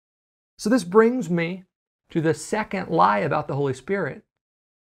So this brings me to the second lie about the Holy Spirit,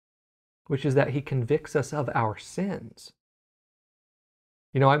 which is that he convicts us of our sins.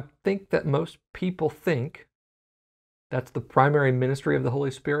 I think that most people think that's the primary ministry of the Holy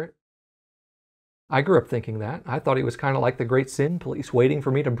Spirit. I grew up thinking that. I thought he was kind of like the great sin police, waiting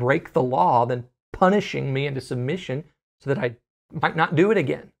for me to break the law, then punishing me into submission so that I might not do it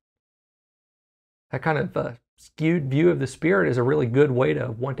again. That kind of skewed view of the Spirit is a really good way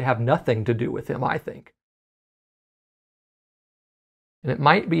to want to have nothing to do with him, I think. And it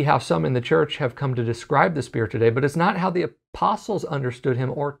might be how some in the church have come to describe the Spirit today, but it's not how the apostles understood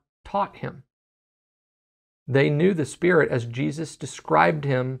him or taught him. They knew the Spirit as Jesus described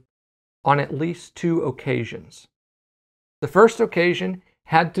him on at least 2 occasions. The first occasion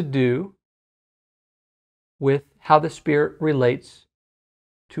had to do with how the Spirit relates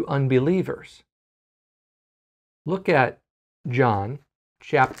to unbelievers. Look at John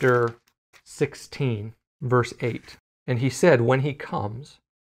chapter 16, verse 8. And he said, when he comes,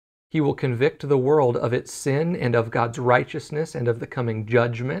 he will convict the world of its sin and of God's righteousness and of the coming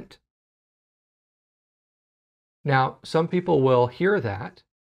judgment. Now, some people will hear that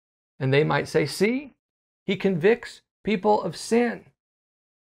and they might say, see, he convicts people of sin.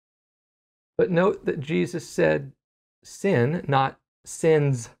 But note that Jesus said sin, not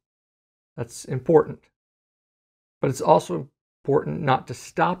sins. That's important. But it's also important not to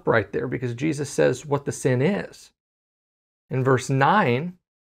stop right there, because Jesus says what the sin is. In verse 9,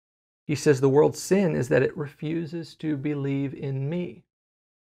 he says the world's sin is that it refuses to believe in me.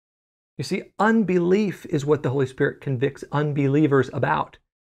 You see, unbelief is what the Holy Spirit convicts unbelievers about.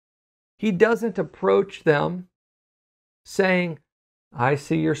 He doesn't approach them saying, I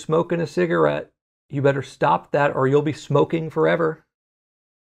see you're smoking a cigarette. You better stop that or you'll be smoking forever.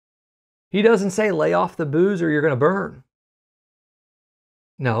 He doesn't say, lay off the booze or you're going to burn.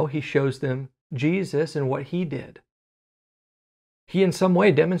 No, he shows them Jesus and what he did. He in some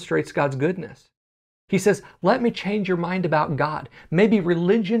way demonstrates God's goodness. He says, let me change your mind about God. Maybe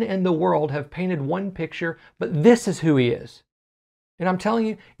religion and the world have painted one picture, but this is who he is. And I'm telling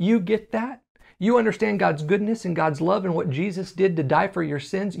you, you get that? You understand God's goodness and God's love and what Jesus did to die for your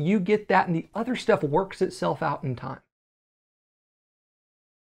sins. You get that, and the other stuff works itself out in time.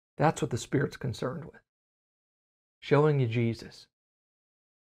 That's what the Spirit's concerned with. Showing you Jesus.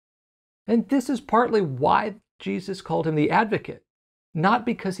 And this is partly why Jesus called him the advocate. Not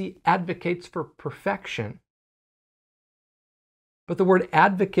because he advocates for perfection, but the word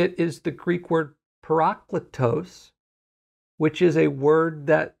advocate is the Greek word parakletos, which is a word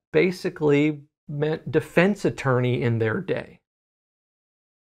that basically meant defense attorney in their day.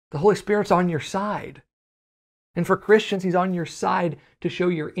 The Holy Spirit's on your side. And for Christians, he's on your side to show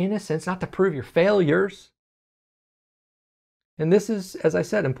your innocence, not to prove your failures. And this is, as I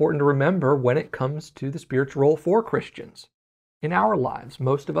said, important to remember when it comes to the Spirit's role for Christians in our lives,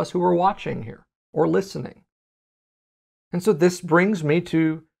 most of us who are watching here or listening. And so this brings me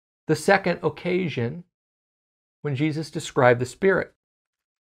to the second occasion when Jesus described the Spirit.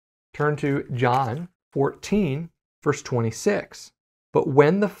 Turn to John 14, verse 26. But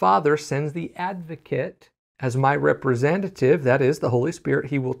when the Father sends the advocate as my representative, that is the Holy Spirit,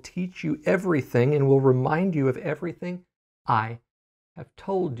 he will teach you everything and will remind you of everything I have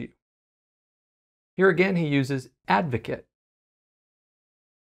told you. Here again, he uses advocate.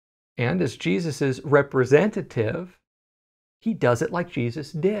 And as Jesus' representative, he does it like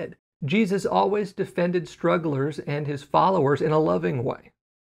Jesus did. Jesus always defended strugglers and his followers in a loving way.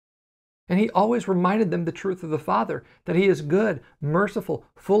 And he always reminded them the truth of the Father, that he is good, merciful,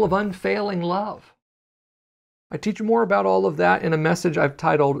 full of unfailing love. I teach more about all of that in a message I've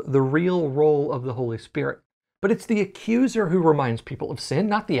titled The Real Role of the Holy Spirit. But it's the accuser who reminds people of sin,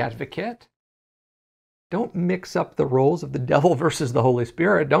 not the advocate. Don't mix up the roles of the devil versus the Holy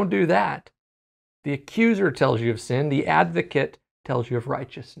Spirit. Don't do that. The accuser tells you of sin. The advocate tells you of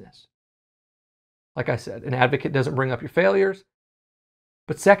righteousness. Like I said, an advocate doesn't bring up your failures.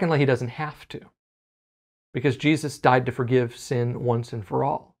 But secondly, he doesn't have to. Because Jesus died to forgive sin once and for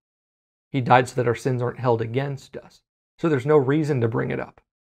all. He died so that our sins aren't held against us. So there's no reason to bring it up.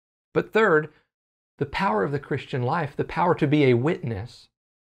 But third, the power of the Christian life, the power to be a witness,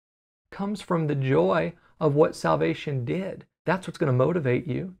 comes from the joy of what salvation did. That's what's going to motivate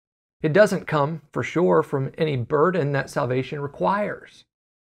you. It doesn't come, for sure, from any burden that salvation requires.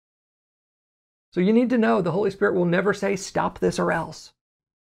 So you need to know the Holy Spirit will never say, stop this or else.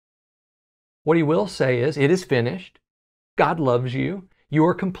 What he will say is, it is finished. God loves you. You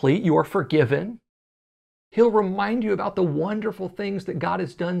are complete. You are forgiven. He'll remind you about the wonderful things that God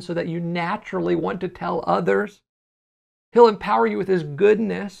has done so that you naturally want to tell others. He'll empower you with his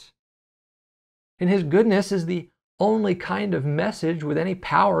goodness And his goodness is the only kind of message with any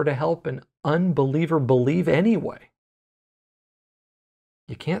power to help an unbeliever believe anyway.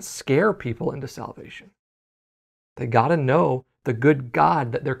 You can't scare people into salvation. They got to know the good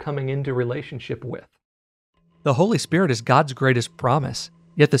God that they're coming into relationship with. The Holy Spirit is God's greatest promise,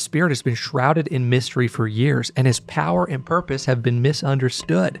 yet the Spirit has been shrouded in mystery for years, and his power and purpose have been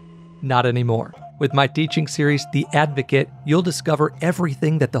misunderstood. Not anymore. With my teaching series, The Advocate, you'll discover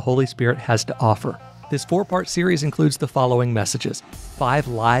everything that the Holy Spirit has to offer. This 4-part series includes the following messages: 5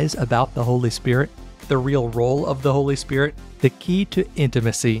 lies about the Holy Spirit, the real role of the Holy Spirit, the key to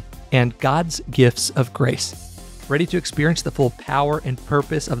intimacy, and God's gifts of grace. Ready to experience the full power and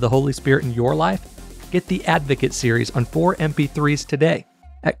purpose of the Holy Spirit in your life? Get the Advocate series on 4 MP3s today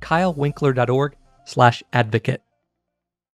at kylewinkler.org/advocate.